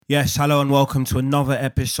Yes, hello and welcome to another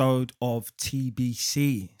episode of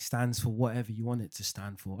TBC. Stands for whatever you want it to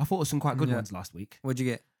stand for. I thought it was some quite good Yeah. ones last week. What'd you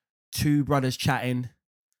get? Two brothers chatting,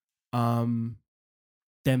 then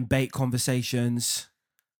bait conversations,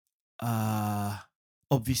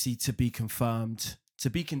 obviously to be confirmed, to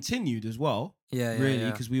be continued as well. Yeah, really,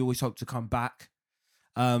 yeah. because we always hope to come back.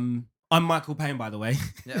 I'm Mikill Pane, by the way.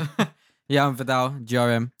 Yeah, yeah. I'm Vidal,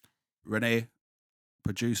 GRM. Renee,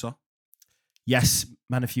 producer. Yes,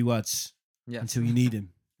 man, a few words. Yes. Until you need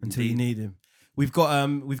him. Until you Indeed. need him. We've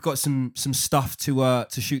got some stuff to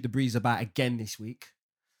shoot the breeze about again this week.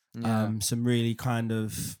 Yeah. Some really kind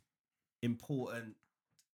of important,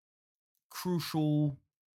 crucial.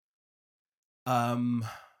 How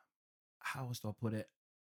else do I put it?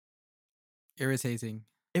 Irritating.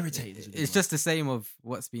 Irritating. is a good It's word. just the same of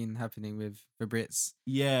what's been happening with the Brits. it's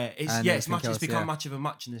and it's everything much. It's else, become yeah. much of a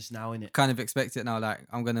muchness now, isn't it? Kind of expect it now. Like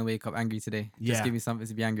I'm gonna wake up angry today. Yeah. Just give me something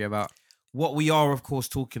to be angry about. What we are, of course,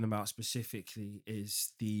 talking about specifically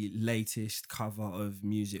is the latest cover of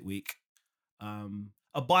Music Week,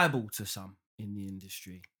 a Bible to some in the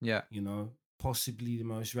industry. Yeah. You know, possibly the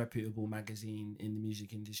most reputable magazine in the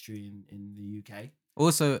music industry in the UK.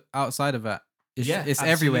 Also, outside of that, it's absolutely.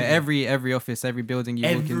 everywhere. Every office, every building you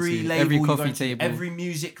walk Every into, label every you go coffee to, table. every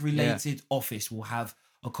music-related office will have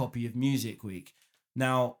a copy of Music Week.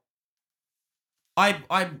 Now, I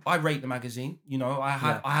rate the magazine. You know, I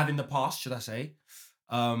have in the past, should I say?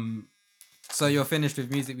 So you're finished with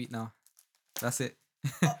Music Week now. That's it.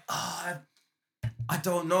 I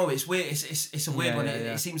don't know. It's weird. It's a weird one.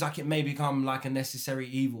 Yeah. It seems like it may become like a necessary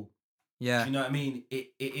evil. Yeah. Do you know what I mean?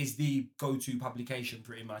 It is the go-to publication,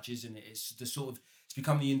 pretty much, isn't it? It's it's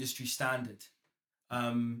become the industry standard.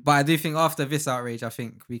 But I do think after this outrage, I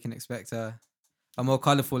think we can expect a more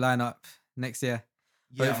colourful lineup next year.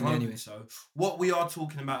 Yeah, I'm Hopefully, hoping anyway. so. What we are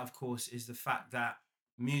talking about, of course, is the fact that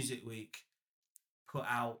Music Week put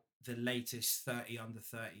out the latest 30 under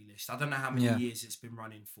 30 list. I don't know how many years it's been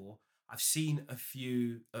running for. I've seen a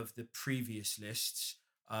few of the previous lists,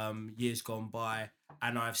 years gone by,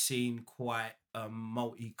 and I've seen quite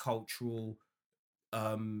multicultural,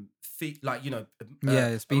 It's been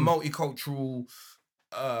a multicultural,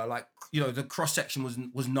 the cross section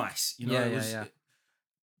was nice. You know, it was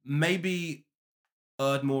maybe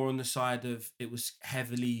erred more on the side of it was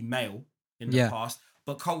heavily male in the past,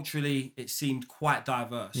 but culturally it seemed quite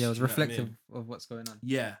diverse. Yeah, it was do you know what I reflective mean? of what's going on.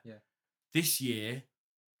 Yeah. Yeah. This year,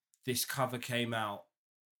 this cover came out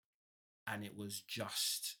and it was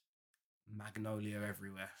just magnolia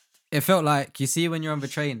everywhere. It felt like, you see when you're on the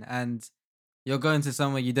train and you're going to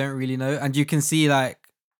somewhere you don't really know, and you can see like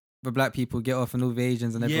the black people get off and all the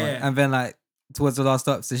Asians and everyone, and then like towards the last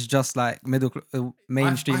stops, it's just like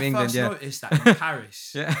mainstream I England. first Yeah, noticed that in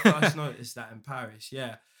Paris. Yeah. I first noticed that in Paris.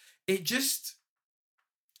 Yeah, it just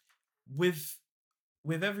with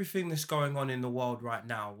everything that's going on in the world right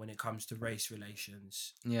now when it comes to race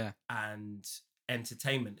relations, yeah, and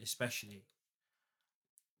entertainment, especially.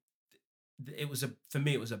 For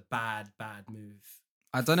me, it was a bad move.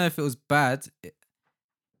 I don't know if it was bad.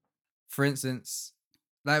 For instance,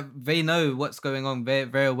 like they know what's going on. They're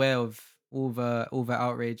very aware of all the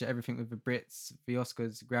outrage, everything with the Brits, the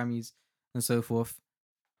Oscars, Grammys, and so forth.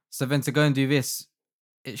 So then to go and do this,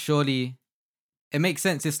 it makes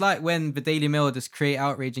sense. It's like when the Daily Mail just create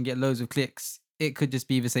outrage and get loads of clicks. It could just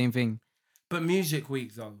be the same thing. But Music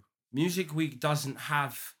Week doesn't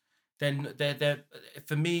have. Then they're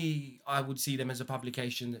for me, I would see them as a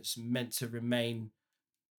publication that's meant to remain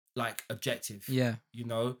like objective. Yeah. You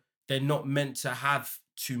know, they're not meant to have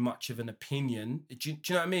too much of an opinion. Do you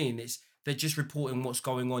know what I mean? They're just reporting what's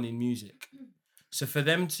going on in music. So for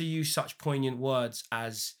them to use such poignant words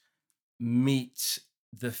as meet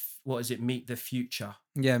the future.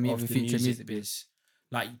 Yeah, meet of the the future music biz.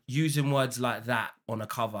 Like using words like that on a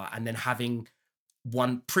cover and then having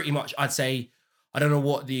one pretty much, I'd say, I don't know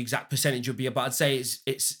what the exact percentage would be, but I'd say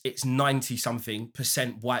it's 90 something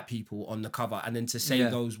percent white people on the cover. And then to say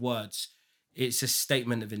those words, it's a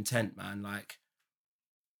statement of intent, man. Like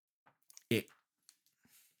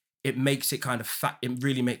it makes it kind of it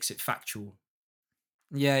really makes it factual.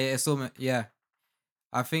 Yeah, it's almost, I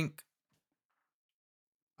think,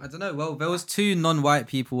 I don't know. Well, there was 2 non-white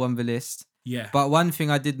people on the list. Yeah. But one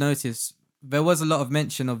thing I did notice, there was a lot of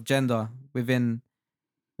mention of gender within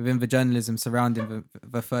the journalism surrounding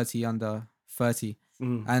the 30 under 30.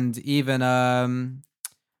 And even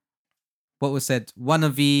what was said, one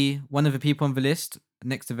of the people on the list,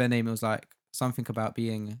 next to their name, it was like something about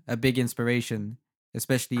being a big inspiration,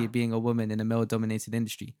 especially being a woman in a male-dominated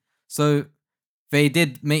industry. So they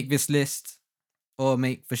did make this list, or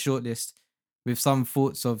make the short list, with some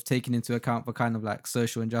thoughts of taking into account the kind of like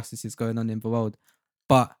social injustices going on in the world.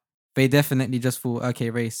 But they definitely just thought, okay,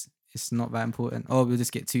 race, it's not that important. Or we'll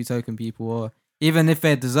just get 2 token people, or even if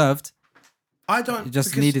they're deserved, I don't. it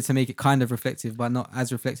just needed to make it kind of reflective, but not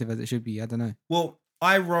as reflective as it should be. I don't know. Well,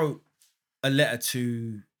 I wrote a letter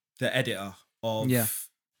to the editor of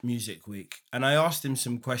Music Week, and I asked him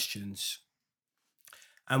some questions.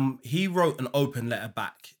 And he wrote an open letter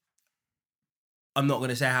back. I'm not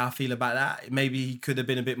going to say how I feel about that. Maybe he could have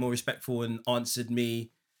been a bit more respectful and answered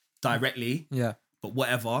me directly. Yeah. But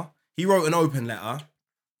whatever. He wrote an open letter.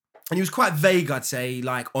 And he was quite vague, I'd say,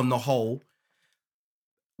 like on the whole,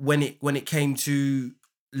 when it came to,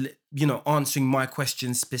 you know, answering my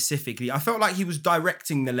questions specifically. I felt like he was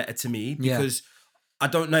directing the letter to me because I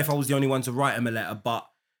don't know if I was the only one to write him a letter, but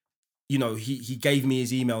you know, he gave me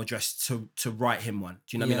his email address to write him one.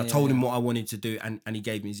 Do you know what I mean? I told him what I wanted to do, and he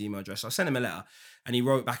gave me his email address. So I sent him a letter, and he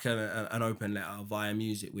wrote back an open letter via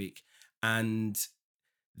Music Week. And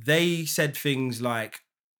they said things like,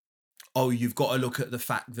 oh, you've got to look at the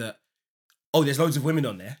fact that, oh, there's loads of women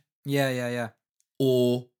on there. Yeah.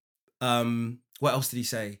 Or, what else did he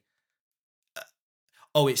say?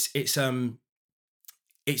 Oh, it's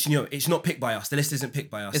you know, it's not picked by us. The list isn't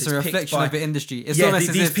picked by us. It's a reflection of the industry. It's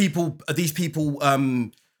these people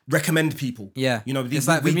recommend people. Yeah, you know, it's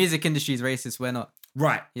like the music industry is racist. We're not.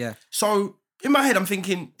 Right. Yeah. So in my head, I'm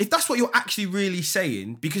thinking, if that's what you're actually really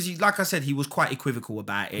saying, because he, like I said, he was quite equivocal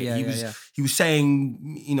about it. He was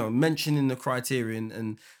saying, you know, mentioning the criterion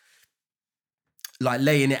and like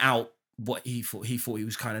laying it out. What he thought he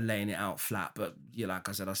was kind of laying it out flat, but yeah, like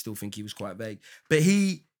I said, I still think he was quite vague. But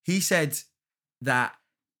he said that.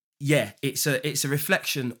 Yeah, it's a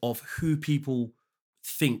reflection of who people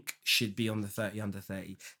think should be on the 30 under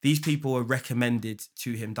 30. These people are recommended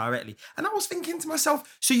to him directly. And I was thinking to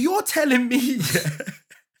myself, so you're telling me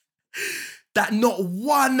that not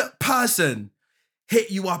one person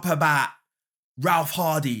hit you up about Ralph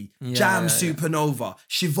Hardy, Jam Supernova,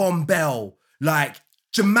 Siobhan Bell, like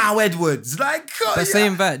Jamal Edwards, like... But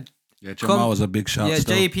saying that... Yeah, Jamal was a big shout. Yeah,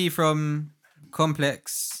 still. JP from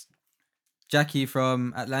Complex... Jackie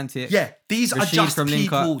from Atlantic. Yeah, these Rashid are just from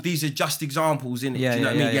people. These are just examples, innit? Yeah, Do you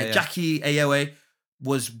know what I mean? yeah. Jackie Ayoe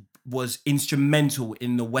was instrumental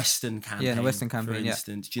in the Western campaign. Yeah, the Western campaign, for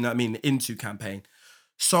instance. Do you know what I mean? The Into campaign.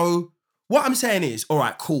 So what I'm saying is, all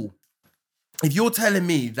right, cool. If you're telling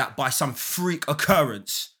me that by some freak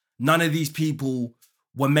occurrence, none of these people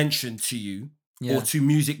were mentioned to you or to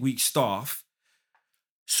Music Week staff,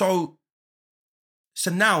 so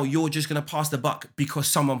now you're just going to pass the buck because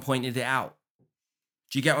someone pointed it out.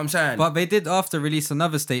 Do you get what I'm saying? But they did after release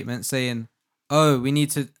another statement saying, "Oh, we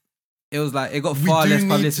need to." It was like it got far less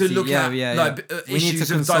publicity. To look at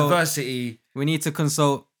issues of diversity. We need to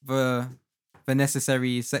consult the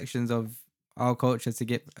necessary sections of our culture to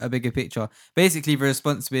get a bigger picture. Basically, the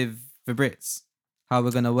response with the Brits, how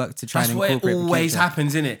we're gonna work to try and incorporate. That's what always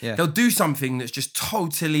happens, isn't it? Yeah. They'll do something that's just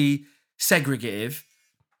totally segregative,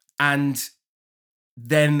 and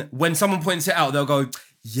then when someone points it out, they'll go,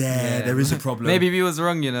 yeah, there is a problem. Maybe we was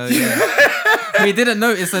wrong, you know. Yeah. We didn't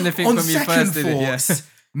notice anything when we first did it. Yeah.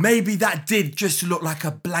 Maybe that did just look like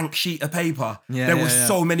a blank sheet of paper. There were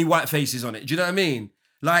so many white faces on it. Do you know what I mean?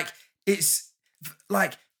 Like, it's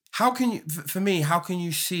like, how can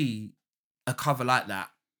you see a cover like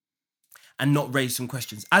that and not raise some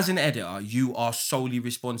questions? As an editor, you are solely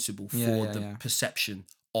responsible for the perception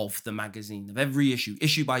of the magazine, of every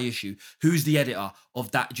issue by issue. Who's the editor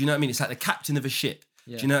of that? Do you know what I mean? It's like the captain of a ship.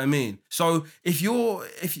 Yeah. Do you know what I mean? So if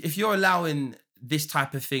you're allowing this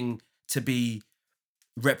type of thing to be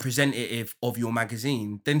representative of your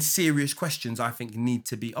magazine, then serious questions, I think, need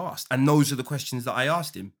to be asked. And those are the questions that I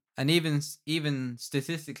asked him. And even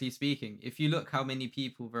statistically speaking, if you look how many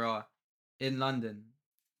people there are in London,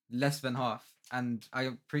 less than half. And I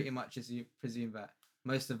pretty much presume that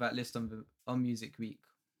most of that list on Music Week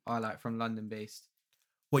are like from London based.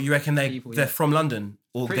 What, you reckon they're from London,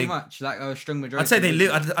 or pretty much like a strong majority? I'd say they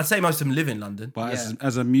live. I'd say most of them live in London. But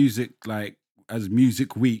as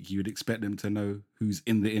Music Week, you would expect them to know who's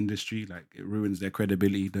in the industry. Like, it ruins their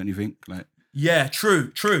credibility, don't you think? Like, yeah,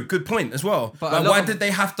 true, good point as well. But like, why did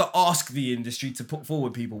they have to ask the industry to put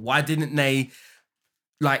forward people? Why didn't they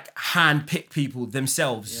like hand pick people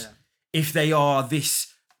themselves if they are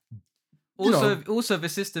this? Also, the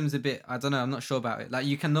system's a bit. I don't know. I'm not sure about it. Like,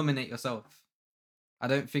 you can nominate yourself. I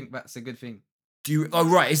don't think that's a good thing. Do you? Oh,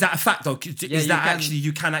 right. Is that a fact though?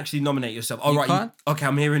 You can actually nominate yourself? Oh, right. Okay,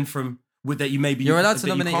 I'm hearing from that you maybe you're allowed to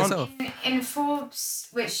nominate yourself. In Forbes,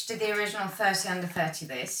 which did the original 30 under 30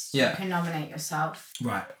 list, you can nominate yourself,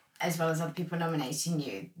 right, as well as other people nominating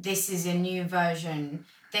you. This is a new version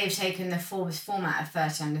they've taken the Forbes format of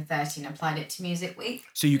 30 under 30 and applied it to Music Week.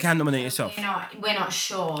 So you can nominate yourself? We're not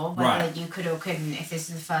sure whether you could or couldn't if this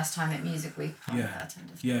is the first time that Music Week applied 30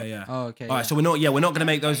 under 30. Yeah. Oh, okay. All right, so we're not going to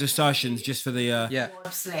make those assertions just for the...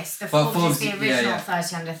 Forbes list. The Forbes is the original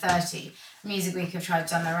 30 under 30. Music Week have tried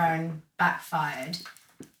to on their own, backfired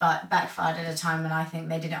at a time when I think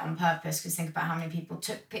they did it on purpose, because think about how many people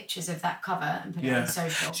took pictures of that cover and put it on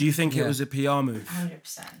social. Do you think it was a PR move?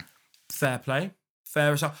 100%. Fair play.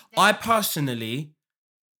 Fair enough. I personally,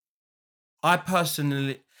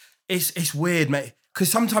 it's weird, mate. Because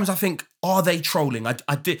sometimes I think, are they trolling?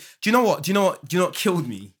 Do you know what? Do you know what killed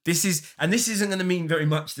me? This isn't going to mean very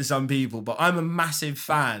much to some people, but I'm a massive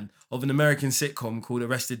fan of an American sitcom called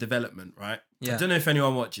Arrested Development, right? Yeah. I don't know if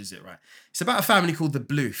anyone watches it, right? It's about a family called the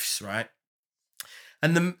Bluths, right?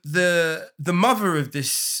 And the mother of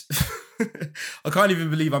this, I can't even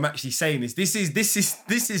believe I'm actually saying this. This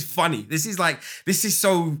is funny. This is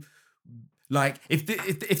so, like,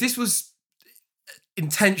 if this was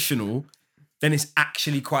intentional, then it's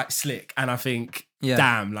actually quite slick. And I think,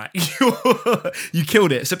 damn, like, you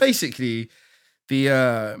killed it. So basically,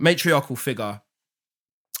 the matriarchal figure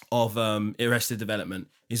of Arrested Development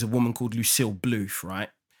is a woman called Lucille Bluth, right?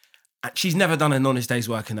 And she's never done an honest day's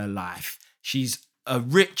work in her life. She's a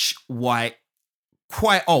rich, white,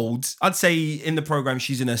 quite old, I'd say in the program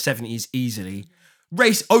she's in her 70s easily,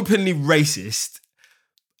 openly racist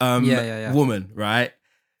woman, right?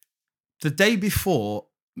 The day before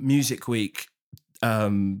Music Week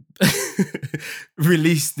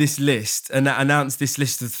released this list and announced this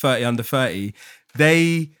list of 30 under 30,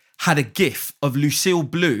 they had a gif of Lucille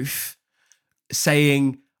Bluth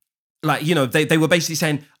saying, like, you know, they were basically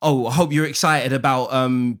saying, oh, I hope you're excited about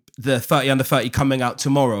the 30 under 30 coming out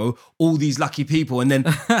tomorrow, all these lucky people. And then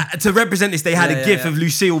to represent this, they had a gif of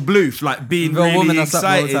Lucille Bluth, like, being really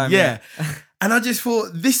excited. Time, And I just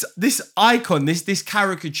thought, this icon, this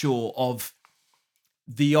caricature of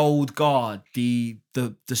the old guard, the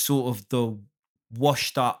sort of the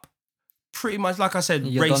washed up, pretty much, like I said,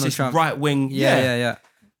 racist right wing.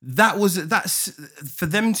 That's for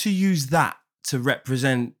them to use that to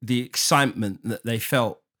represent the excitement that they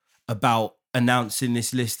felt about announcing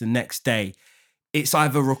this list the next day. It's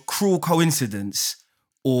either a cruel coincidence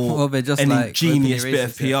or an ingenious bit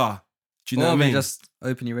of PR. Do you know what I mean? Just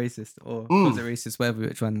openly racist or was it racist, whatever,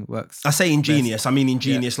 which one works. I say ingenious. Best. I mean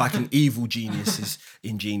ingenious like an evil genius is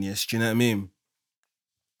ingenious. Do you know what I mean?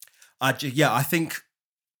 I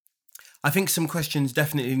think some questions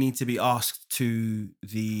definitely need to be asked to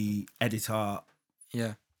the editor.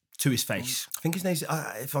 Yeah. To his face. I think his name's,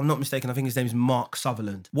 if I'm not mistaken, I think his name's Mark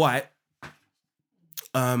Sutherland. White.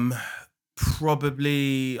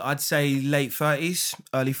 Probably, I'd say late 30s,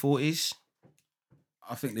 early 40s.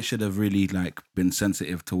 I think they should have really, like, been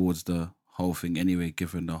sensitive towards the whole thing anyway,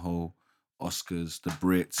 given the whole Oscars, the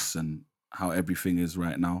Brits, and how everything is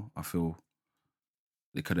right now. I feel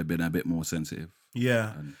they could have been a bit more sensitive.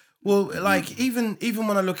 Yeah. Well, like, even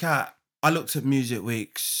when I looked at Music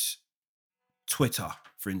Week's Twitter,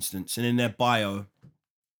 for instance, and in their bio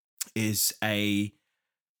it's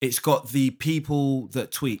got the people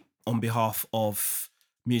that tweet on behalf of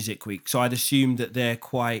Music Week. So I'd assume that they're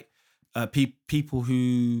quite people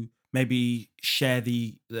who maybe share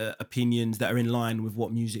the opinions that are in line with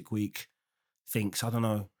what Music Week thinks. I don't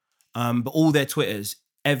know. But all their Twitters,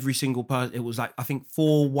 every single person, it was like, I think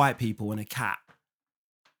 4 white people and a cat.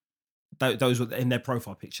 Those were in their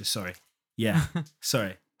profile pictures, sorry. Yeah,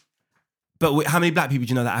 sorry. But how many black people do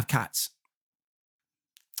you know that have cats?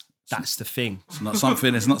 That's the thing. It's not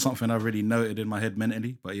something I've really noted in my head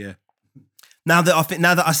mentally, but yeah. Now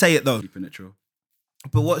that I say it though. Keeping it true.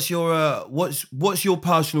 But what's your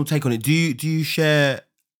personal take on it? Do you share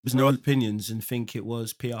no opinions and think it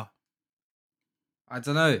was PR? I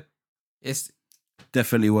don't know. It's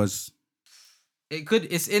definitely was.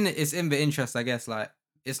 It's in the interest, I guess. Like,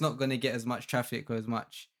 it's not going to get as much traffic or as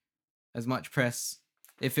much press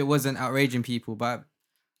if it wasn't outraging people, but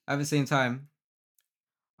at the same time,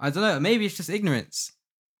 I don't know, maybe it's just ignorance.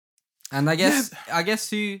 And I guess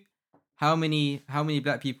how many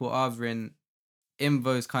black people are there in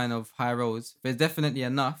those kind of high roles? There's definitely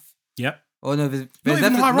enough. Yep. Oh no, there's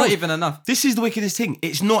not even enough. This is the wickedest thing.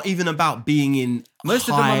 It's not even about being in most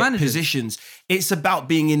high of them are managers. Positions. It's about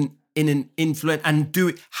being in an influence and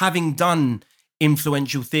having done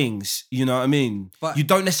influential things, you know what I mean? But you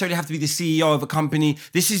don't necessarily have to be the CEO of a company.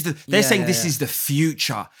 This is they're saying this is the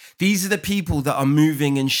future. These are the people that are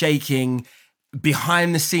moving and shaking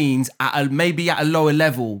behind the scenes maybe at a lower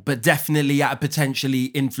level, but definitely at a potentially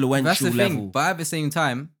influential level. But at the same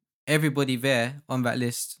time, everybody there on that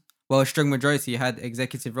list well, strong majority had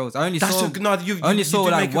executive roles. I only That's saw a, no, you only you saw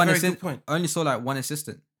do like make a one very assistant. good point. Only saw like one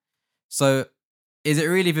assistant. So, is it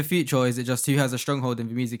really the future, or is it just who has a stronghold in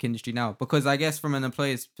the music industry now? Because I guess from an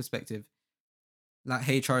employer's perspective, like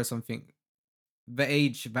HR or something,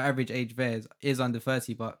 the average age there is under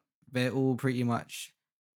 30, but they're all pretty much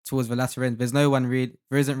towards the latter end. There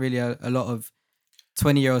isn't really a lot of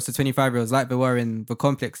 20-year-olds to 25-year-olds like there were in the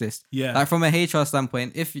complex list. Yeah. Like from a HR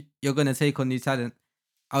standpoint, if you're going to take on new talent,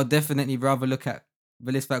 I'll definitely rather look at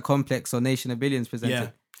the list that Complex or Nation of Billions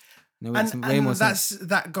presented. Yeah. It makes way more sense.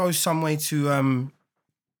 That goes some way to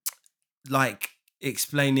like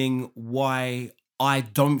explaining why I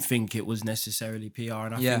don't think it was necessarily PR,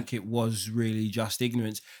 and I think it was really just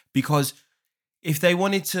ignorance. Because if they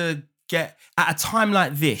wanted to get at a time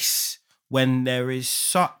like this, when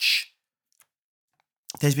there's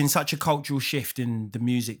been such a cultural shift in the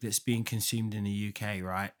music that's being consumed in the UK,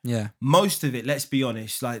 right? Yeah. Most of it, let's be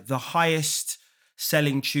honest, like the highest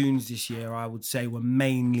selling tunes this year, I would say, were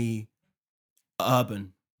mainly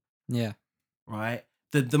urban. Yeah. Right?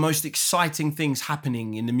 The most exciting things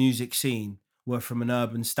happening in the music scene were from an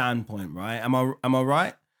urban standpoint, right? Am I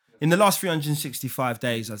right? In the last 365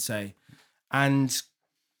 days, I'd say. And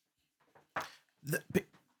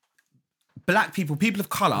black people of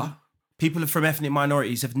colour, people from ethnic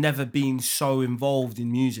minorities have never been so involved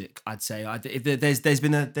in music, I'd say. There's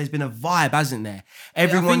been a vibe, hasn't there?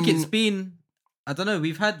 Everyone, I think it's been, I don't know,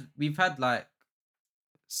 we've had like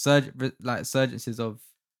surgences of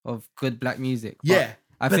good black music. Yeah.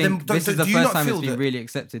 I think this is the first time it's been really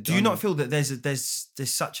accepted. Do you not feel that there's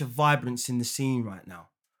such a vibrance in the scene right now?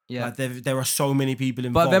 Yeah. Like there are so many people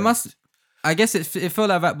involved. But there must, I guess it felt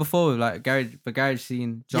like that before with like the garage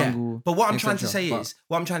scene, jungle. Yeah. But what I'm trying to say is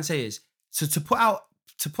so to put out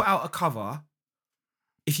a cover,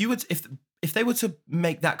 if they were to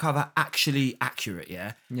make that cover actually accurate,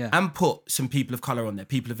 and put some people of color on there,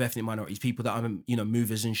 people of ethnic minorities, people that are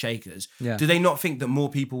movers and shakers, do they not think that more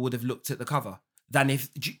people would have looked at the cover than if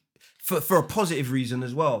for a positive reason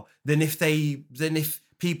as well? Than if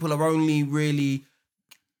people are only really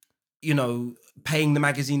paying the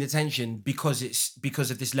magazine attention because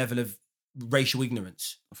of this level of racial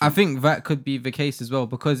ignorance. I think that could be the case as well,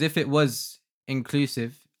 because if it was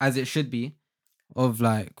inclusive, as it should be, of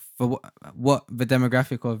like for what the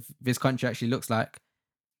demographic of this country actually looks like,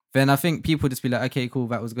 then I think people just be like, okay, cool,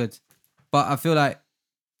 that was good. But I feel like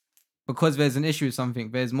because there's an issue with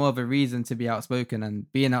something, there's more of a reason to be outspoken,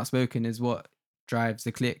 and being outspoken is what drives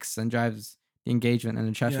the clicks and drives the engagement and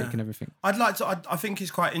the traffic and everything. I think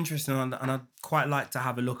it's quite interesting, and I'd quite like to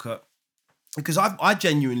have a look at, because I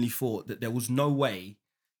genuinely thought that there was no way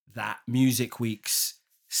that Music Week's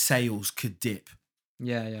sales could dip.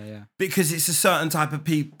 Yeah. Because it's a certain type of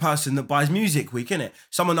person that buys Music Week, isn't it?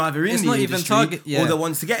 Someone either in the industry or that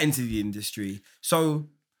wants to get into the industry. So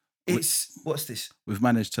what's this? We've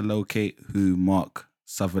managed to locate who Mark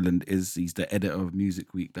Sutherland is. He's the editor of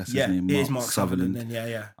Music Week. That's his name. It is Mark Sutherland. Then,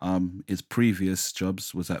 yeah. His previous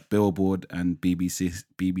jobs was at Billboard and BBC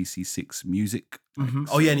Six Music. Mm-hmm.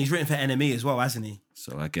 Oh yeah, and he's written for NME as well, hasn't he?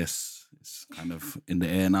 So I guess it's kind of in the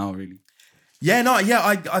air now, really. Yeah, no,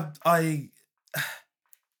 yeah. I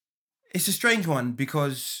it's a strange one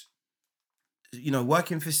because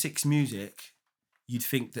working for Six Music, you'd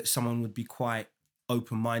think that someone would be quite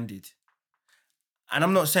open-minded. And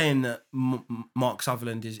I'm not saying that Mark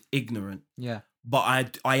Sutherland is ignorant. Yeah.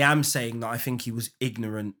 But I am saying that I think he was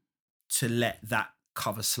ignorant to let that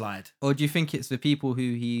cover slide. Or do you think it's the people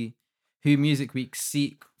who Music Week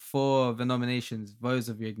seek for the nominations, those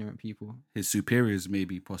are the ignorant people? His superiors,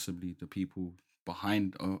 maybe, possibly the people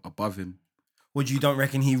behind or above him. Well, you don't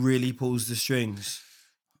reckon he really pulls the strings?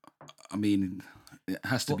 I mean, it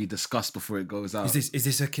has to be discussed before it goes out. Is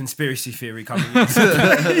this a conspiracy theory coming in?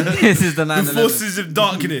 This is the 9/11. The forces of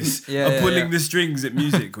darkness are pulling the strings at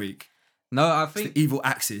Music Week. No, I think it's the evil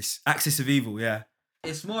axis of evil. Yeah,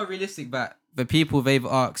 it's more realistic that the people they've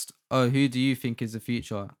asked, "Oh, who do you think is the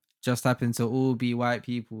future?" just happen to all be white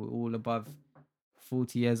people, all above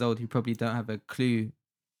 40 years old, who probably don't have a clue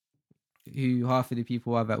who half of the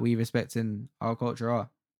people are that we respect in our culture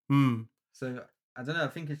are. So I don't know. I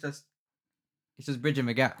think it's just bridging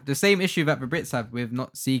the gap. The same issue that the Brits have with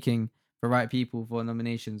not seeking the right people for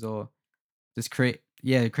nominations, or just creating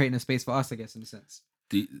a space for us, I guess, in a sense.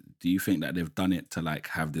 Do you think that they've done it to like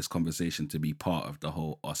have this conversation to be part of the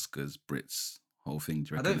whole Oscars Brits whole thing?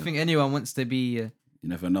 I don't think anyone wants to be. You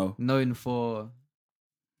never know. Known for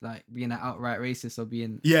like being an outright racist or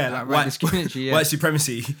being outright discriminatory. White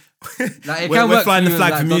supremacy. Like we're flying the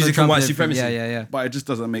flag for music and white supremacy. Yeah. But it just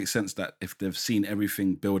doesn't make sense that if they've seen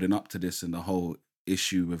everything building up to this and the whole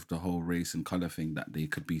issue with the whole race and color thing that they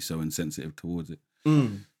could be so insensitive towards it.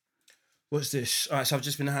 What's this? All right, so I've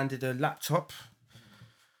just been handed a laptop.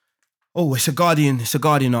 Oh, it's a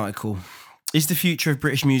Guardian article. Is the future of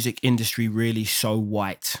British music industry really so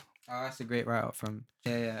white? Oh, that's a great write-up from...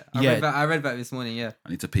 Yeah. I read that this morning, yeah. I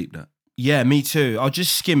need to peep that. Yeah, me too. I'll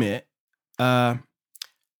just skim it.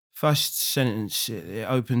 First sentence, it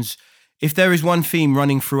opens, if there is one theme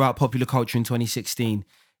running throughout popular culture in 2016,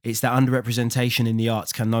 it's that underrepresentation in the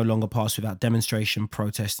arts can no longer pass without demonstration,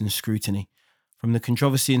 protest and scrutiny. From the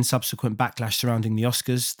controversy and subsequent backlash surrounding the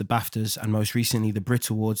Oscars, the BAFTAs, and most recently the Brit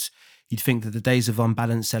Awards, you'd think that the days of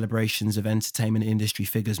unbalanced celebrations of entertainment industry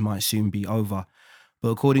figures might soon be over. But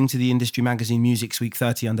according to the industry magazine Music's Week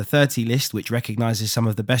 30 Under 30 list, which recognises some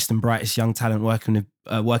of the best and brightest young talent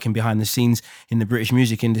working behind the scenes in the British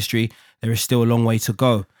music industry, there is still a long way to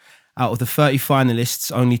go. Out of the 30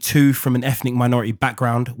 finalists, only 2 from an ethnic minority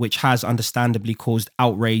background, which has understandably caused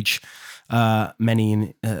outrage among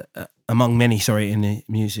many in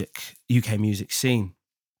the UK music scene.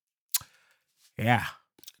 Yeah.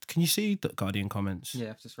 Can you see the Guardian comments? Yeah,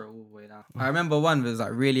 I've just wrote all the way down. I remember one was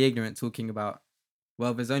like really ignorant, talking about,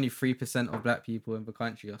 well, there's only 3% of black people in the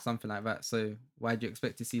country or something like that. So why do you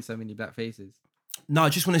expect to see so many black faces? No, I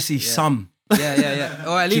just want to see some. Yeah.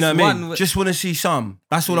 Or at least you know one. I mean? Just want to see some.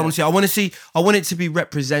 That's all I want to see. I want it to be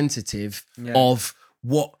representative of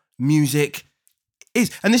what music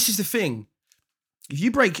is. And this is the thing.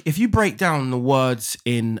 If you break down the words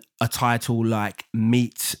in a title like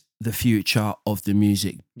Meet the Future of the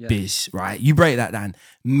Music Biz, right? You break that down.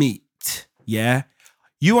 Meet, yeah?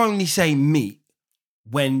 You only say meet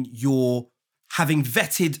when you're having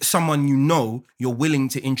vetted someone you're willing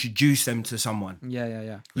to introduce them to someone.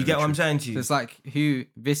 Yeah. You get what I'm saying to you? So it's like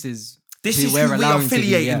this is who we are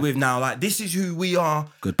affiliated with now. Like, this is who we are.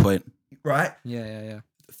 Good point. Right? Yeah.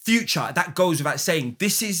 Future, that goes without saying.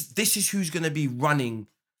 This is who's going to be running,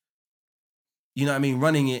 you know what I mean?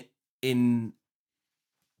 Running it in,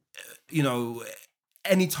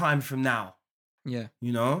 any time from now. Yeah.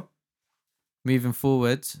 You know? Moving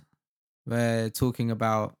forward, we're talking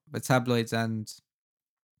about the tabloids and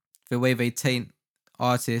the way they taint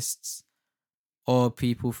artists or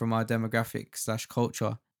people from our demographic /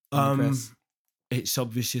 culture in the press. It's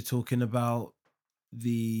obvious you're talking about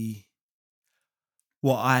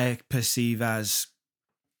what I perceive as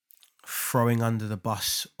throwing under the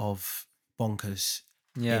bus of bonkers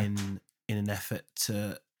in an effort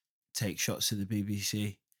to take shots at the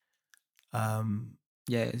BBC.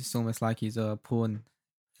 It's almost like he's a pawn.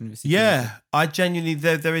 Yeah, I genuinely,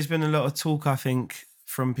 there has been a lot of talk, I think,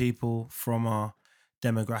 from people from our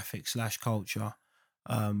demographic / culture.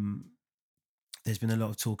 There's been a lot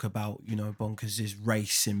of talk about, bonkers'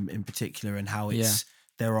 race in particular, and how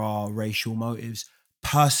there are racial motives.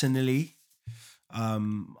 Personally,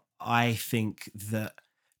 I think that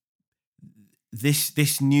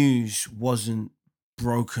this news wasn't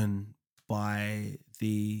broken by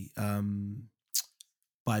the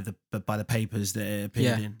papers that it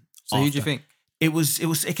appeared in. So who do you think?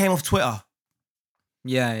 It came off Twitter.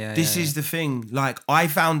 Yeah. This is the thing. Like, I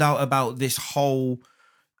found out about this whole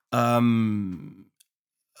this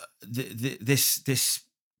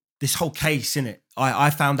whole case, innit? I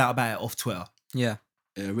found out about it off Twitter. Yeah.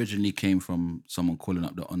 It originally came from someone calling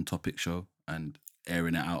up the On Topic show and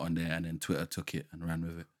airing it out on there, and then Twitter took it and ran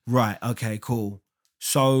with it. Right, okay, cool.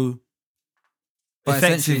 So but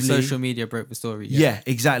essentially social media broke the story. Yeah,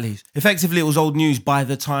 exactly. Effectively, it was old news by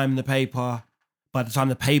the time the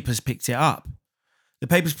papers picked it up. The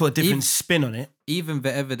papers put a different spin on it. Even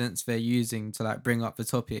the evidence they're using to like bring up the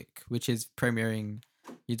topic, which is premiering,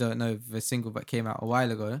 you don't know, the single that came out a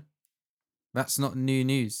while ago, that's not new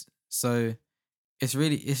news. So it's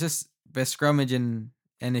just they're scrummaging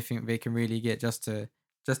anything they can really get just to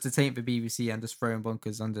taint the BBC and just throwing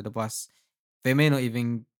bonkers under the bus. They may not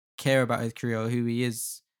even care about his career or who he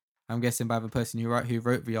is. I'm guessing by the person who wrote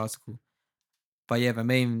the article. But yeah, the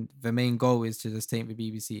main goal is to just taint the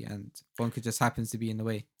BBC, and bonker just happens to be in the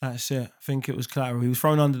way. That's it. I think it was collateral. He was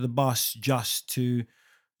thrown under the bus just to.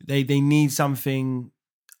 They need something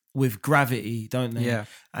with gravity, don't they? Yeah.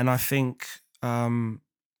 And I think the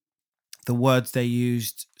words they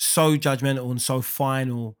used, so judgmental and so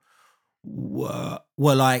final, were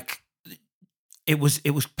like, it was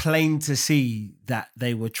plain to see that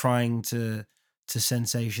they were trying to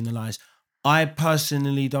sensationalize. I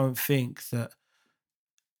personally don't think that,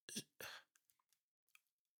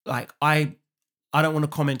 like, I don't want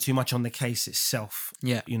to comment too much on the case itself.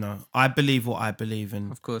 Yeah. I believe what I believe,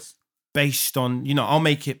 and of course, based on, I'll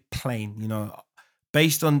make it plain,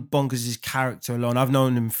 based on Bonkers' character alone. I've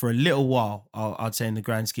known him for a little while, I'd say, in the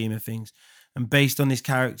grand scheme of things. and based on his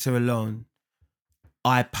character alone,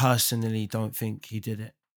 I personally don't think he did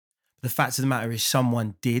it. The fact of the matter is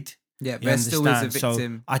someone did. Yeah, You there still is a understand?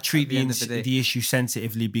 victim. So I treat at the end of the day. the issue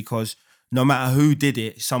sensitively because no matter who did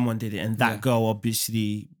it, someone did it. And that Yeah. girl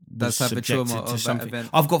obviously was Does have a subjected trauma to of that something. event.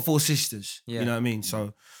 I've got 4 sisters. Yeah. You know what I mean?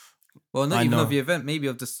 So Well, not I even know. of the event, maybe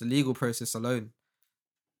of just the legal process alone.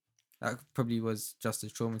 That probably was just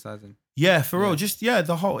as traumatizing. yeah, for Yeah. real. Just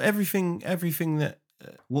the whole everything that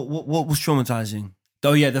what was traumatizing.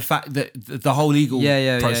 Oh yeah, the fact that the whole legal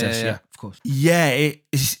process. Yeah, of course. Yeah, it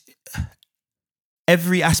is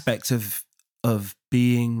every aspect of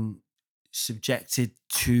being subjected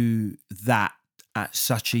to that at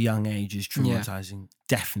such a young age is traumatizing.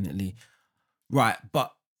 Definitely. Right,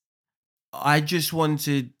 but I just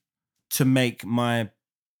wanted to make my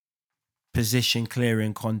position clear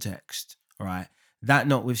in context, right? That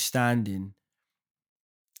notwithstanding,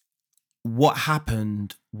 what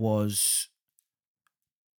happened was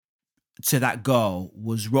to that girl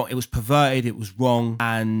was wrong. It was perverted, it was wrong.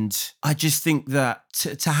 And I just think that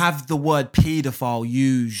to have the word paedophile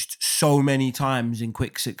used so many times in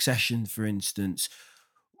quick succession, for instance,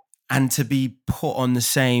 and to be put on the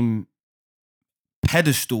same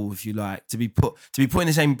pedestal, if you like, to be put in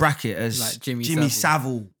the same bracket as Like Jimmy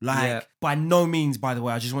Savile. Like, Yeah. by no means, by the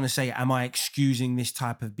way, I just want to say, am I excusing this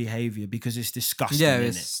type of behavior? Because it's disgusting. Yeah, innit?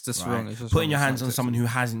 it's just Right? wrong. It's just Putting wrong. your It's hands not on someone who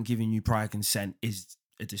acceptable. hasn't given you prior consent is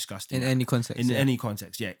a disgusting In act. any context. In yeah. any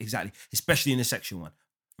context, yeah, exactly. Especially in a sexual one,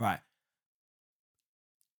 right?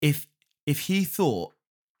 If he thought,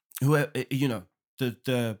 whoever, you know,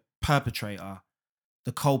 the perpetrator,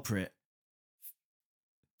 the culprit,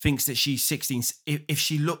 thinks that she's 16, if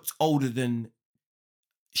she looked older than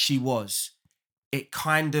she was, it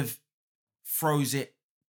kind of throws it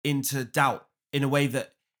into doubt in a way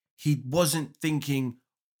that he wasn't thinking,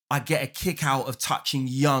 I get a kick out of touching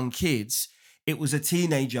young kids. It was a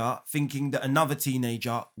teenager thinking that another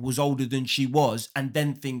teenager was older than she was, and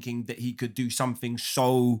then thinking that he could do something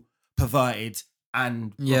so perverted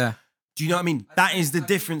and Yeah. Do you know what I mean? That is the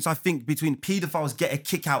difference, I think, between paedophiles get a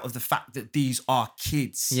kick out of the fact that these are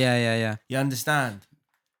kids. Yeah. You understand?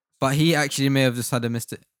 But he actually may have just had a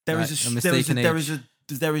mistake. There like, is a mistaken age.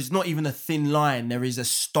 there is not even a thin line. There is a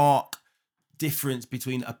stark difference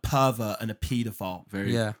between a pervert and a paedophile.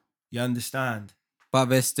 Yeah. You understand? But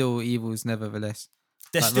they're still evils, nevertheless.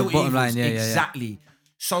 They're Like, still the bottom evils. line, yeah. Exactly.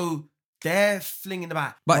 So they're flinging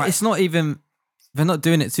about. But right. it's not even. They're not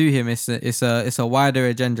doing it to him. It's a wider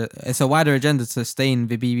agenda. It's a wider agenda to stain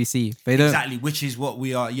the BBC. They don't exactly, which is what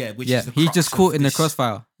we are. Yeah, which is the he's crux just of caught in the this.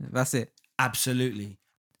 crossfire. That's it. Absolutely.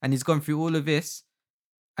 And he's gone through all of this,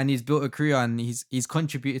 and he's built a career, and he's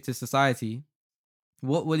contributed to society.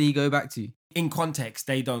 What will he go back to? In context,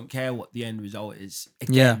 they don't care what the end result is.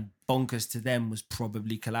 Again, bonkers to them was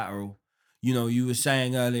probably collateral. You know, you were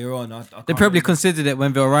saying earlier on. I They can't probably remember. considered it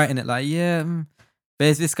when they were writing it. Like,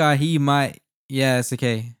 there's this guy. He might. Yeah, it's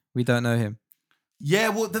okay. We don't know him. Yeah,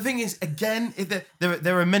 well, the thing is, again,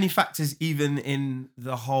 there are many factors even in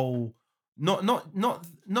the whole. Not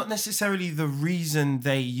necessarily the reason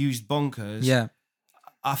they used bonkers. Yeah.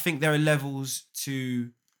 I think there are levels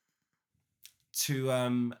to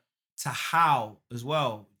how as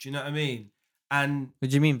well. Do you know what I mean? And What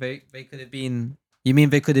do you mean? They could have been. You mean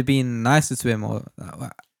they could have been nicer to him, or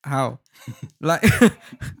how? Like,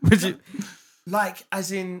 would you? like,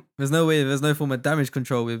 as in, There's no way. There's no form of damage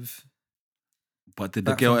control with. But did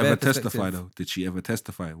the That girl from their ever testify perspective. though? Did she ever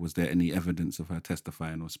testify? Was there any evidence of her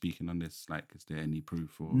testifying or speaking on this? Like, is there any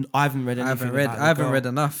proof or? I haven't read anything. I haven't read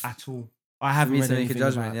enough at all. I haven't for me read to make a anything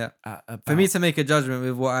judgment. For me to make a judgment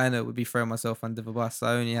with what I know would be throwing myself under the bus.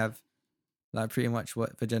 I only have like pretty much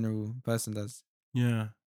what the general person does. Yeah.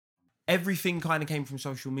 Everything kind of came from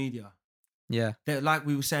social media. Yeah. Like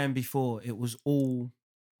we were saying before, it was all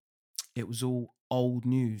old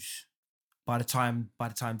news by the time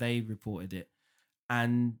they reported it.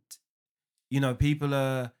 And you know,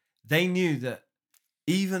 they knew that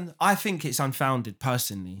even I think it's unfounded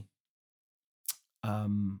personally.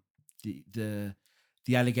 The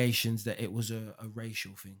allegations that it was a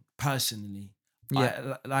racial thing. Personally.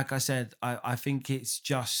 Yeah. Like I said, I think it's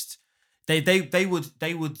just they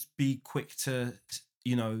would be quick to,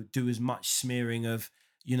 you know, do as much smearing of,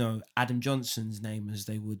 you know, Adam Johnson's name as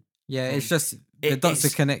they would. Yeah, it's just the dots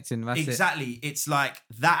are connecting. That's exactly. It's like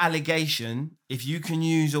that allegation. If you can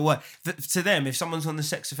use a word to them, if someone's on the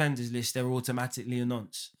sex offenders list, they're automatically a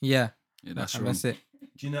nonce. Yeah, that's and wrong. that's it.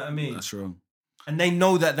 Do you know what I mean? That's wrong. And they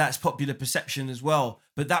know that that's popular perception as well,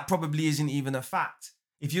 but that probably isn't even a fact.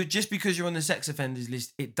 if you're just because you're on the sex offenders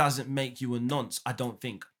list, it doesn't make you a nonce. I don't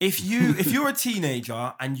think. If you're a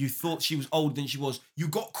teenager and you thought she was older than she was, you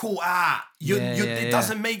got caught out. It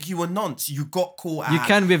doesn't make you a nonce. You got caught out. You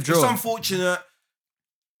can withdraw. It's unfortunate.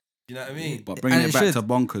 You know what I mean? But bringing it back should. to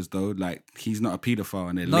bonkers though, like he's not a paedophile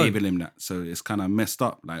and they label him that, so it's kind of messed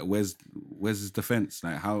up. Like, where's his defense?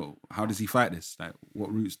 Like, how does he fight this? Like,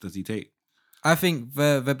 what routes does he take? I think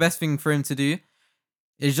the best thing for him to do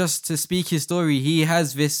is just to speak his story. He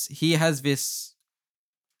has this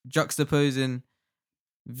juxtaposing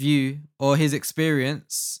view or his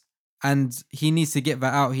experience, and he needs to get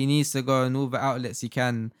that out. He needs to go on all the outlets he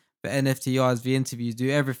can, the NFTRs, the interviews, do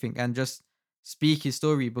everything, and just speak his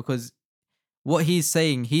story, because what he's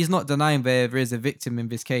saying, he's not denying there is a victim in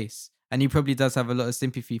this case, and he probably does have a lot of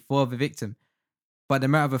sympathy for the victim. But the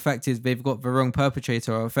matter of the fact is they've got the wrong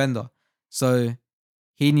perpetrator or offender. So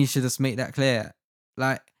he needs to just make that clear.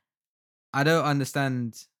 Like, I don't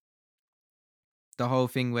understand the whole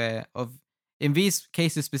thing in these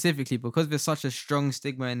cases specifically, because there's such a strong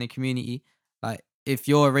stigma in the community. Like, if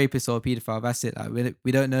you're a rapist or a paedophile, that's it. Like,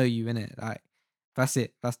 we don't know you, innit? Like, that's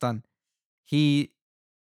it. That's done. He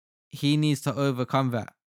needs to overcome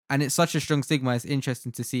that. And it's such a strong stigma. It's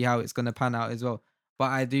interesting to see how it's going to pan out as well.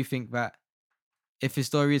 But I do think that if his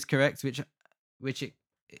story is correct, which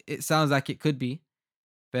it sounds like it could be,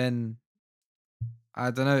 then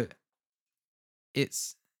I don't know.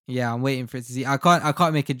 I'm waiting for it to see. I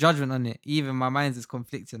can't make a judgment on it. Even my mind's is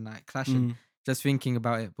conflicting, like clashing, just thinking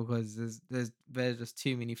about it, because there's just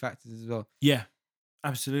too many factors as well. Yeah,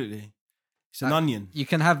 absolutely. It's an onion. You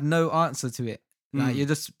can have no answer to it. Like, you're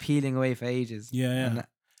just peeling away for ages. Yeah.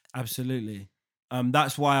 Absolutely.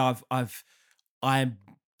 That's why I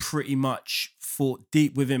pretty much thought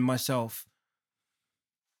deep within myself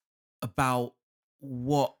about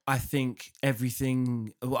what I think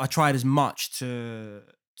everything. I tried as much to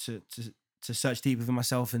search deep within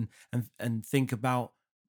myself and think about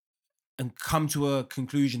and come to a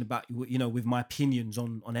conclusion about, you know, with my opinions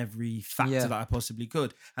on every factor that I possibly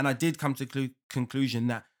could. And I did come to conclusion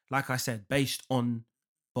that, like I said, based on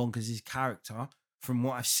Bonkers' character, from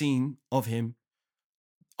what I've seen of him,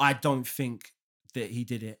 I don't think that he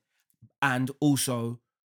did it. And also,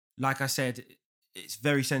 like I said, it's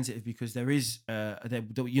very sensitive because there is, there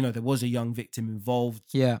was a young victim involved.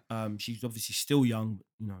 Yeah. She's obviously still young,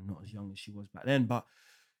 you know, not as young as she was back then, but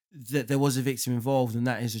there was a victim involved, and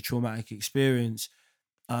that is a traumatic experience.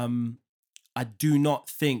 I do not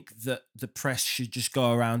think that the press should just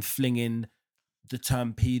go around flinging the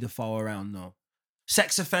term paedophile around, though.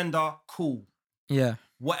 Sex offender, cool. Yeah.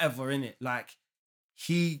 Whatever, innit? Like,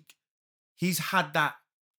 he's had that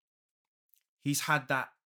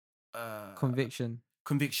conviction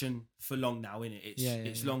for long now, innit?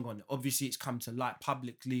 It's long gone. Obviously, it's come to light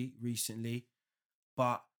publicly recently,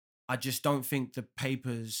 but I just don't think the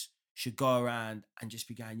papers should go around and just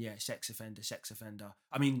be going, yeah, sex offender.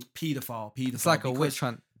 I mean, paedophile. It's like a witch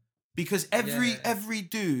hunt. Because every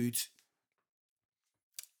dude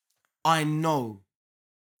I know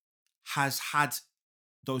has had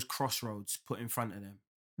those crossroads put in front of them.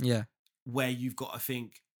 Yeah. Where you've got to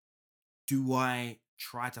think, do I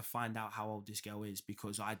try to find out how old this girl is?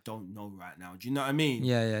 Because I don't know right now. Do you know what I mean?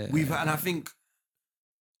 Yeah. And I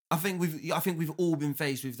think we've all been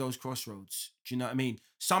faced with those crossroads. Do you know what I mean?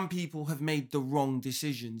 Some people have made the wrong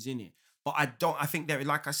decisions in it. But I think there,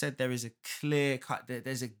 like I said, there is a clear cut,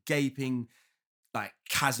 there's a gaping like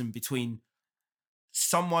chasm between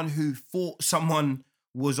someone who thought someone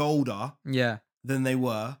was older than they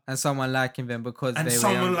were, and someone liking them because and they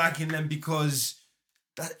someone were young. liking them because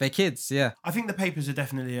they're kids. Yeah, I think the papers are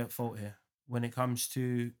definitely at fault here when it comes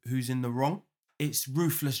to who's in the wrong. It's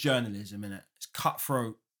ruthless journalism, innit? It's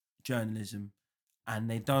cutthroat journalism, and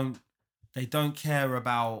they don't care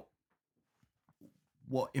about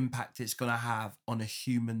what impact it's gonna have on a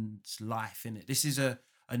human's life, innit? This is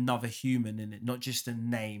another human, innit? Not just a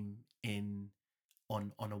name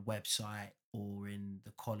on a website or in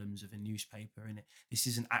the columns of a newspaper, innit? This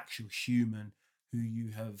is an actual human who you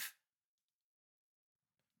have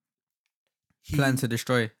planned to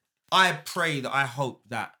destroy. I hope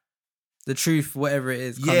that the truth, whatever it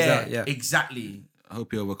is, comes out. Yeah, exactly. I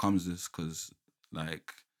hope he overcomes this, because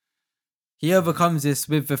like he overcomes this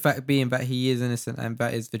with the fact being that he is innocent and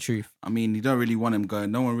that is the truth. I mean, you don't really want him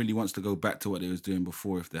going. No one really wants to go back to what they was doing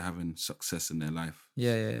before if they're having success in their life.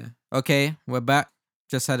 Yeah. Okay, we're back.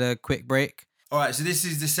 Just had a quick break. All right, so this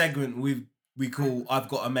is the segment we call "I've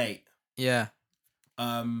Got a Mate." Yeah.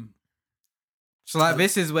 So like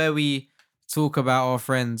this is where we talk about our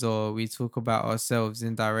friends or we talk about ourselves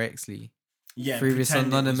indirectly. Yeah, through this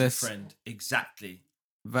anonymous friend. Exactly.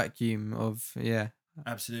 Vacuum of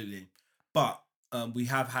Absolutely. But we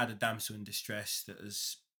have had a damsel in distress that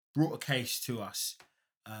has brought a case to us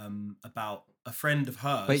about a friend of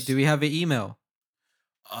hers. Wait, do we have an email?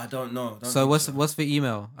 I don't know. So what's the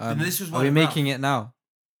email? This was are we making it now?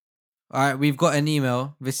 All right, we've got an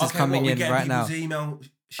email. This is coming in right now. Email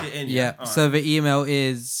shit in. Yeah. Right. So the email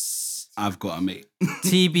is I've got a mate.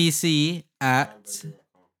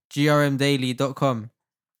 tbc@grmdaily.com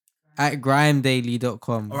at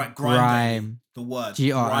grimedaily.com. All right, grime. The word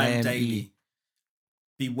grime daily.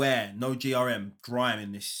 Beware, no GRM. Grime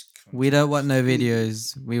in this. Country. We don't want no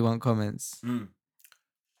videos. We want comments.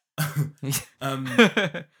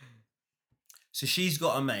 So she's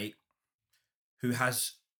got a mate who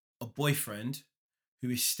has a boyfriend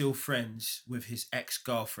who is still friends with his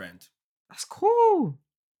ex-girlfriend. That's cool.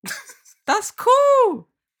 That's cool.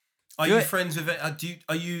 Are you friends with it?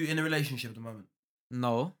 Are you in a relationship at the moment?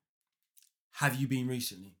 No. Have you been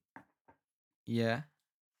recently? Yeah.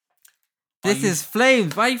 This is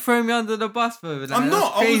flames. Why are you throwing me under the bus, bro? Like, I'm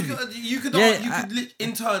not. Crazy. You could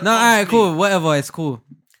intern. No, alright, cool. Whatever. It's cool.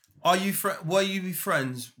 Are you were you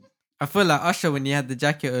friends? I feel like Usher when he had the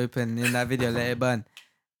jacket open in that video, Let It Burn.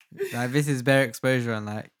 Like, this is bare exposure and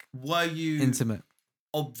like. Were you intimate?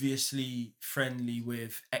 Obviously friendly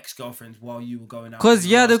with ex-girlfriends while you were going out. Cause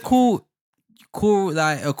you had a cool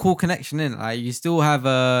connection in. Like you still have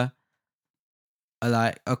a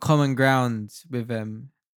common ground with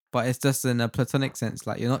them, but it's just in a platonic sense.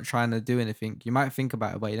 Like you're not trying to do anything. You might think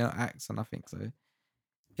about it, but you don't act on nothing. So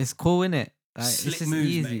it's cool, innit? Like Slick it's just moves,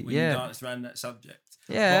 easy. mate, when you dance around that subject.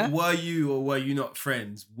 Yeah. But were you or were you not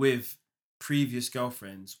friends with previous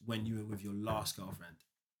girlfriends when you were with your last girlfriend?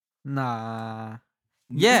 Nah.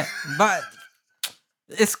 Yeah, but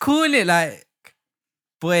it's cool, innit? Like,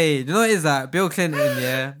 boy, you know what it is that? Bill Clinton,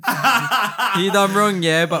 yeah. He done wrong,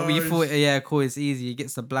 yeah, but we thought, yeah, cool, it's easy. He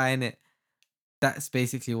gets a bly, innit? That's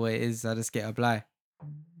basically what it is. I just get a bly.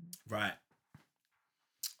 Right.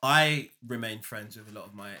 I remain friends with a lot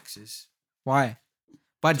of my exes. Why?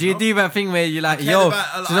 But do you do that thing where you're like, do you know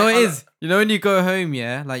what it is? You know when you go home,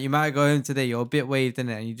 yeah? Like, you might go home today, you're a bit waved,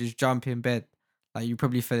 innit? And you just jump in bed. Like, you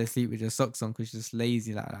probably fell asleep with your socks on because you're just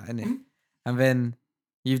lazy like that, innit? And then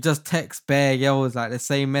you've just text bare girls like the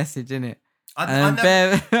same message, innit? I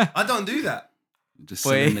don't do that. Just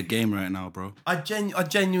selling the game right now, bro. I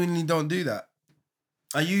genuinely don't do that.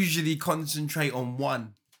 I usually concentrate on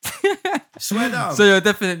one. Swear down. So you're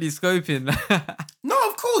definitely scoping. No,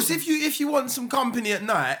 of course. If you want some company at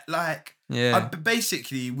night, like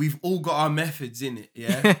basically we've all got our methods in it.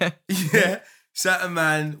 Yeah, yeah. Certain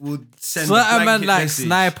man would send. Certain man like message.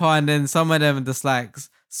 Sniper, and then some of them just like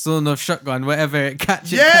sawn off shotgun, whatever it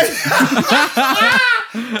catches. Yeah,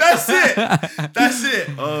 that's it.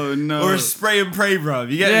 Oh no. Or a spray and pray, bro.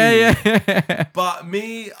 You get me? Yeah. But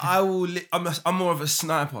me, I'm more of a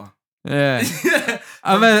sniper. Yeah,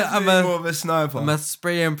 I'm more of a sniper. I'm a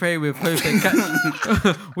spray and pray with hope and catch,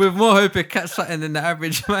 with more hope and catch something than the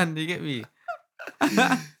average man. You get me?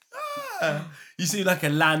 You seem like a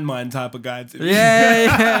landmine type of guy to me.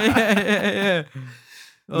 Yeah.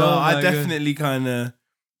 No, I definitely kind of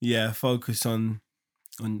focus on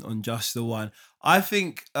just the one. I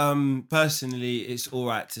think personally, it's all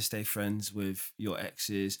right to stay friends with your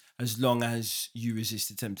exes as long as you resist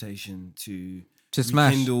the temptation to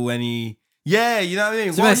smash. Rekindle any. Yeah, you know what I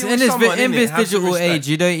mean. In this digital age,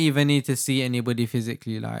 you don't even need to see anybody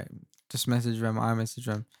physically. Like, just message them, I message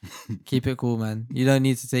them. Keep it cool, man. You don't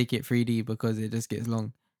need to take it 3D because it just gets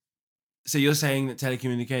long. So you're saying that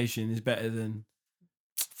telecommunication is better than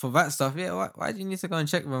for that stuff? Yeah. Why do you need to go and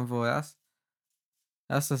check them for that?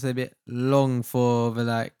 That's just a bit long for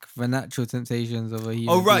the natural temptations of a human.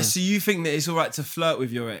 Oh right, being. so you think that it's all right to flirt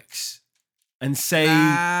with your ex? And say,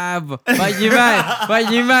 but you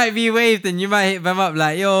might be waved and you might hit them up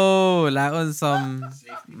like, yo, like on some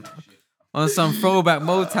throwback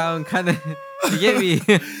Motown kind of. You get me?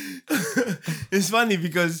 It's funny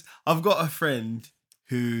because I've got a friend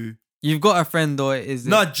who. You've got a friend, or is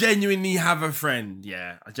it? No, I genuinely have a friend.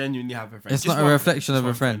 Yeah, I genuinely have a friend. It's just not a reflection of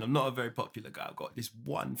a friend. I'm not a very popular guy. I've got this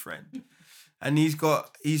one friend, and he's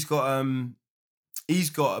got. It's not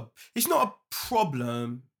a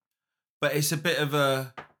problem. But it's a bit of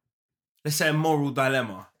a, let's say, a moral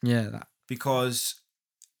dilemma. Yeah. Because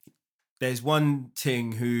there's one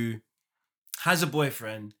ting who has a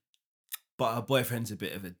boyfriend, but her boyfriend's a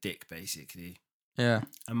bit of a dick, basically. Yeah.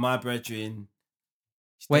 And my brethren...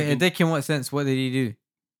 Wait, a dick in what sense? What did he do?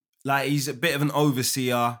 Like, he's a bit of an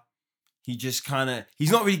overseer. He just kind of...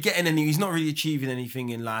 He's not really achieving anything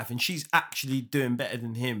in life. And she's actually doing better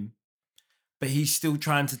than him. But he's still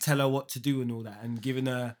trying to tell her what to do and all that. And giving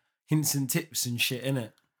her... hints and tips and shit,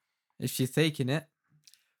 innit? If she's taking it.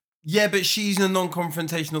 Yeah, but she's a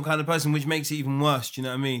non-confrontational kind of person, which makes it even worse. Do you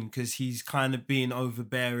know what I mean? Because he's kind of being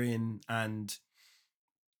overbearing and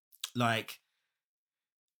like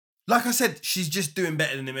I said, she's just doing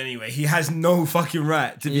better than him anyway. He has no fucking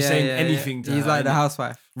right to be saying anything to her. He's like the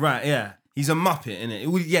housewife. Right, yeah. He's a muppet,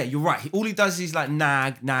 innit? Yeah, you're right. All he does is like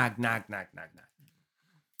nag.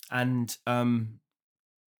 And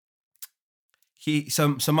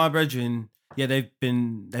so my brethren, yeah, they've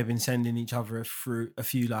been sending each other a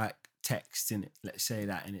few like texts in it. Let's say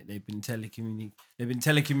that in it. They've been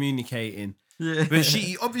telecommunicating. Yeah. But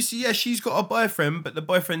she obviously, yeah, she's got a boyfriend, but the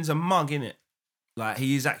boyfriend's a mug, innit? Like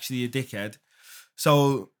he is actually a dickhead.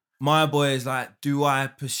 So my boy is like, do I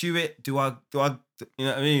pursue it? Do I you know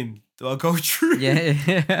what I mean? Do I go true? Yeah.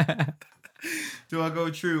 Do I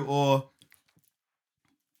go true or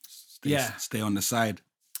stay on the side?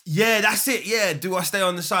 Yeah, that's it. Yeah. Do I stay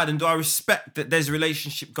on the side and do I respect that there's a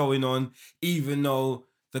relationship going on even though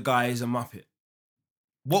the guy is a muppet?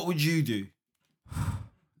 What would you do?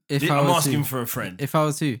 I'm asking for a friend. If I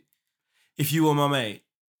was who? If you were my mate.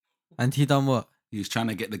 And he done what? He's trying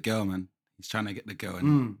to get the girl, man. He's trying to get the girl.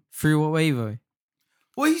 Through what way, though?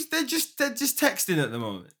 Well, they're just texting at the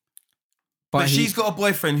moment. But she's got a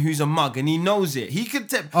boyfriend who's a mug and he knows it. He could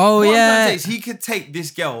take. Oh, yeah. He could take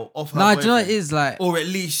this girl off her Nah, boyfriend. do you know what it is like? Or at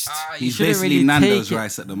least he's basically really Nando's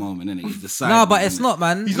rice at the moment, isn't he? He's the side. No, but it's not,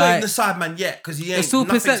 man. He's not even the side man yet because he ain't. It's all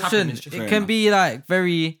perception. It can be like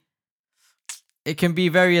very. It can be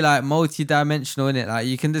very like multi-dimensional, innit? Like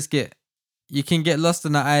you can get lost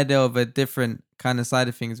in the idea of a different kind of side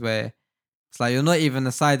of things where it's like you're not even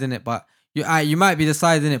the side in it, but you might be the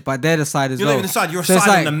side in it, but they're the side as well. You're not even the side. You're a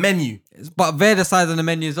side on the menu. But they're the side on the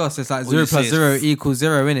menu as well. So it's like 0 plus 0 equals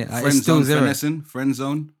 0, innit? Like it's still 0. Friend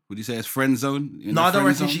zone. Would you say it's friend zone? No, I don't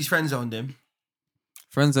reckon she's friend zoned him.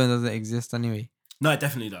 Friend zone doesn't exist anyway. No, it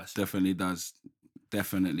definitely does. Definitely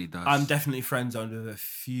does. I'm definitely friend zoned with a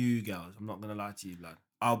few girls. I'm not gonna lie to you, blood.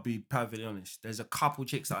 I'll be perfectly honest. There's a couple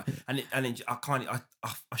chicks that I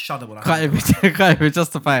shudder when I can't even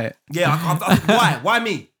justify it. Yeah, why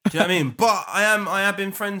me? Do you know what I mean? But I have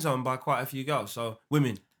been friend zoned by quite a few girls. So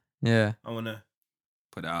women. Yeah. I wanna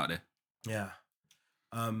put it out there. Yeah.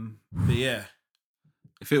 But yeah.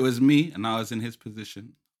 If it was me and I was in his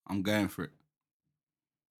position, I'm going for it.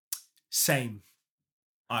 Same.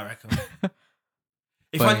 I reckon.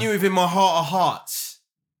 If I knew within my heart of hearts,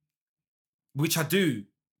 which I do,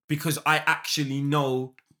 because I actually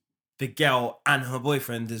know the girl and her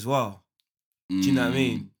boyfriend as well. Do you know what I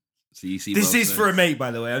mean? So you see this is for a mate,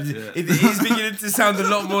 by the way. It is beginning to sound a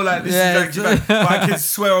lot more like this is actually about, but I can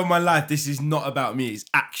swear on my life, this is not about me. It's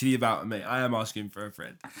actually about a mate. I am asking for a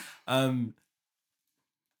friend.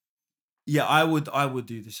 Yeah, I would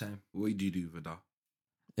do the same. What would you do, Vidal?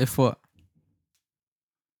 If what?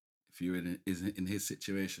 If you were in his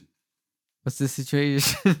situation. What's the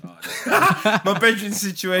situation? My bedroom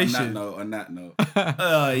situation. On that note.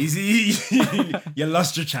 You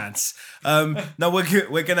lost your chance. No,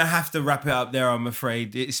 we're gonna have to wrap it up there. I'm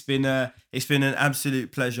afraid it's been an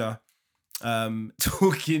absolute pleasure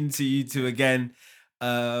talking to you two again.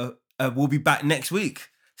 We'll be back next week,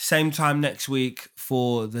 same time next week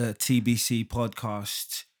for the TBC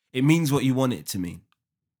podcast. It means what you want it to mean.